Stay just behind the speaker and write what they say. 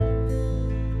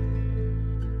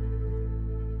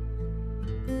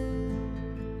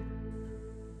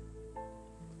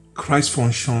Christ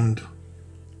functioned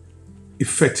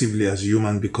effectively as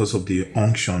human because of the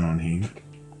unction on him.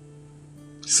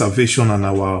 Salvation and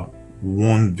our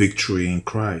won victory in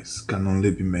Christ can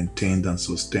only be maintained and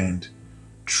sustained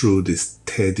through the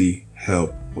steady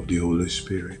help of the Holy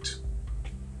Spirit.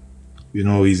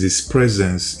 It's His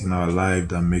presence in our life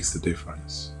that makes the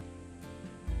difference.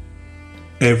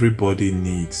 Everybody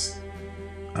needs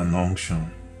an unction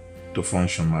to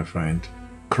function, my friend.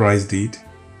 Christ did,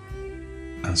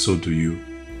 and so do you.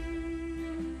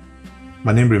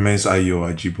 My name remains Ayo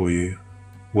Ajiboye.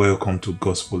 Welcome to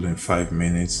Gospel in 5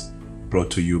 Minutes,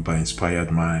 brought to you by Inspired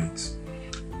Minds.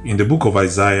 In the book of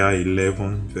Isaiah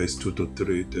 11, verse 2 to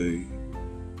 3, the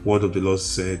word of the Lord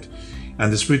said,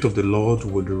 "And the Spirit of the Lord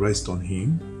will rest on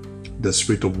him, the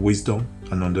Spirit of wisdom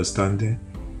and understanding,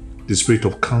 the Spirit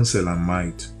of counsel and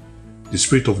might, the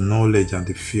Spirit of knowledge and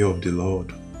the fear of the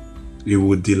Lord. He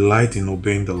will delight in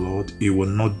obeying the Lord. He will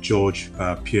not judge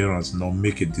by appearance nor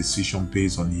make a decision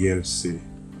based on hearsay."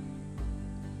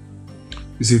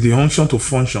 You see, the unction to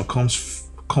function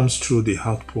comes through the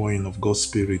outpouring of God's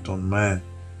Spirit on man,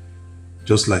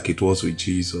 just like it was with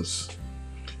Jesus.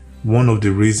 One of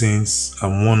the reasons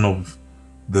and one of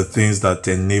the things that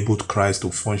enabled Christ to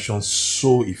function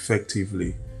so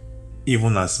effectively,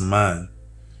 even as man,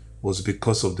 was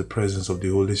because of the presence of the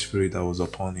Holy Spirit that was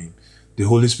upon him. The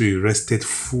Holy Spirit rested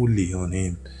fully on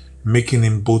him, making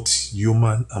him both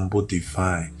human and both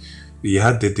divine. He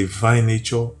had the divine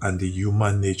nature and the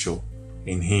human nature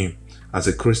in him. As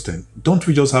a Christian, don't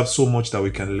we just have so much that we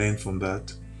can learn from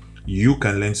that? You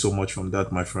can learn so much from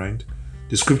that, my friend.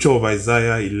 The scripture of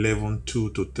Isaiah 11,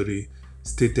 2 to 3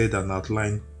 stated and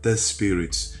outlined the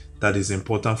spirits that is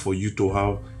important for you to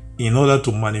have in order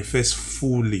to manifest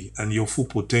fully and your full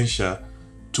potential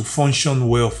to function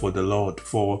well for the Lord,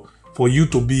 for you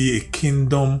to be a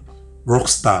kingdom rock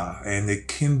star and a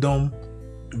kingdom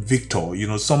victor,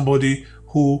 somebody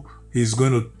who is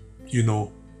going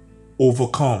to,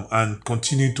 overcome and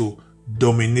continue to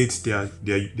dominate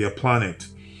their planet.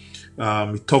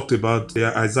 It talked about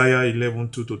Isaiah 11,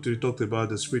 2 to 3, talked about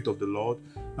the Spirit of the Lord,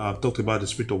 talked about the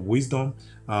Spirit of wisdom,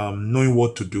 knowing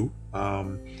what to do,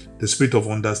 the Spirit of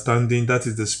understanding, that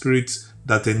is the Spirit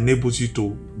that enables you to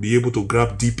be able to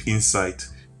grab deep insight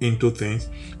into things.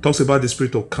 Talks about the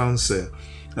Spirit of counsel,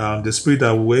 the Spirit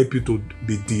that will help you to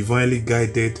be divinely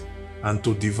guided and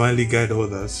to divinely guide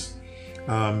others.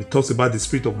 It talks about the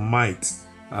Spirit of might.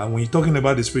 When you're talking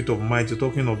about the Spirit of might, you're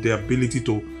talking of the ability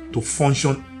to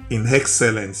function in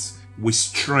excellence with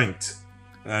strength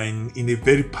and in a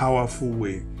very powerful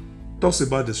way. It talks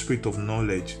about the Spirit of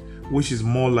knowledge, which is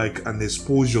more like an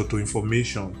exposure to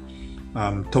information.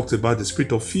 Talks about the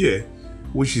Spirit of fear,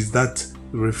 which is that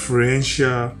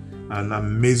referential and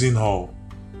amazing awe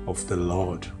of the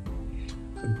Lord.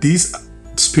 These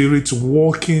spirits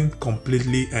walking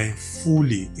completely and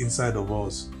fully inside of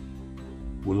us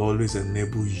will always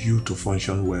enable you to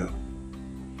function well.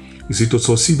 You see, to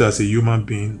succeed as a human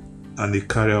being and a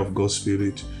carrier of God's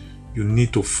Spirit, you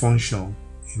need to function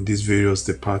in these various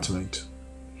departments.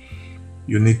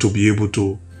 You need to be able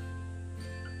to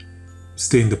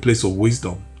stay in the place of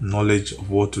wisdom, knowledge of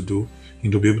what to do. You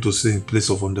need to be able to stay in the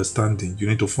place of understanding. You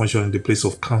need to function in the place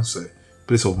of counsel,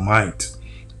 place of might,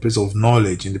 place of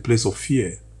knowledge, in the place of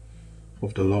fear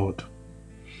of the Lord.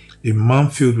 A man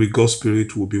filled with God's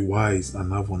Spirit will be wise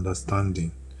and have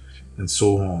understanding, and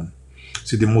so on.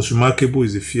 See, the most remarkable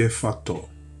is the fear factor.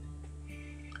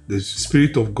 The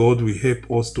Spirit of God will help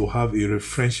us to have a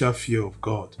referential fear of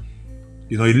God.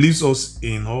 It leaves us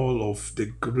in awe of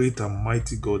the great and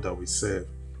mighty God that we serve.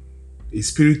 A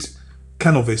Spirit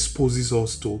kind of exposes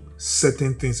us to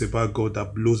certain things about God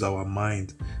that blows our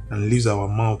mind and leaves our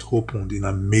mouth opened in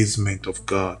amazement of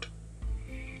God.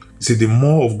 See, the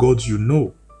more of God you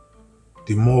know,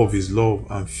 the more of His love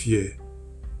and fear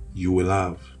you will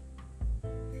have.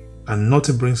 And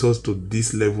nothing brings us to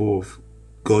this level of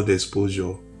God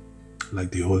exposure like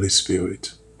the Holy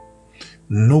Spirit.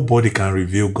 Nobody can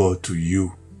reveal God to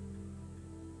you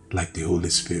like the Holy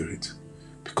Spirit,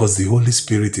 because the Holy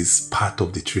Spirit is part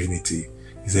of the Trinity.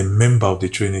 He's a member of the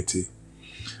Trinity.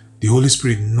 The Holy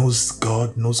Spirit knows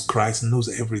God, knows Christ, knows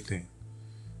everything.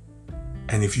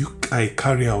 And if you are a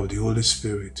carrier of the Holy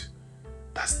Spirit,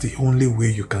 that's the only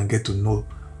way you can get to know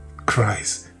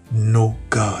Christ, know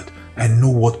God, and know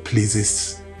what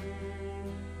pleases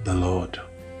the Lord.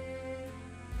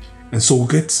 And so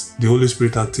get the Holy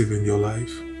Spirit active in your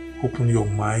life. Open your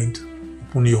mind,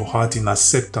 open your heart in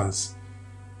acceptance,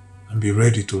 and be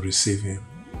ready to receive Him.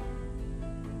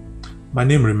 My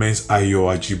name remains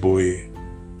Ayo Ajiboye,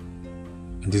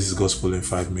 and this is Gospel in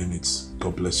 5 Minutes.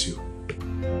 God bless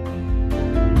you.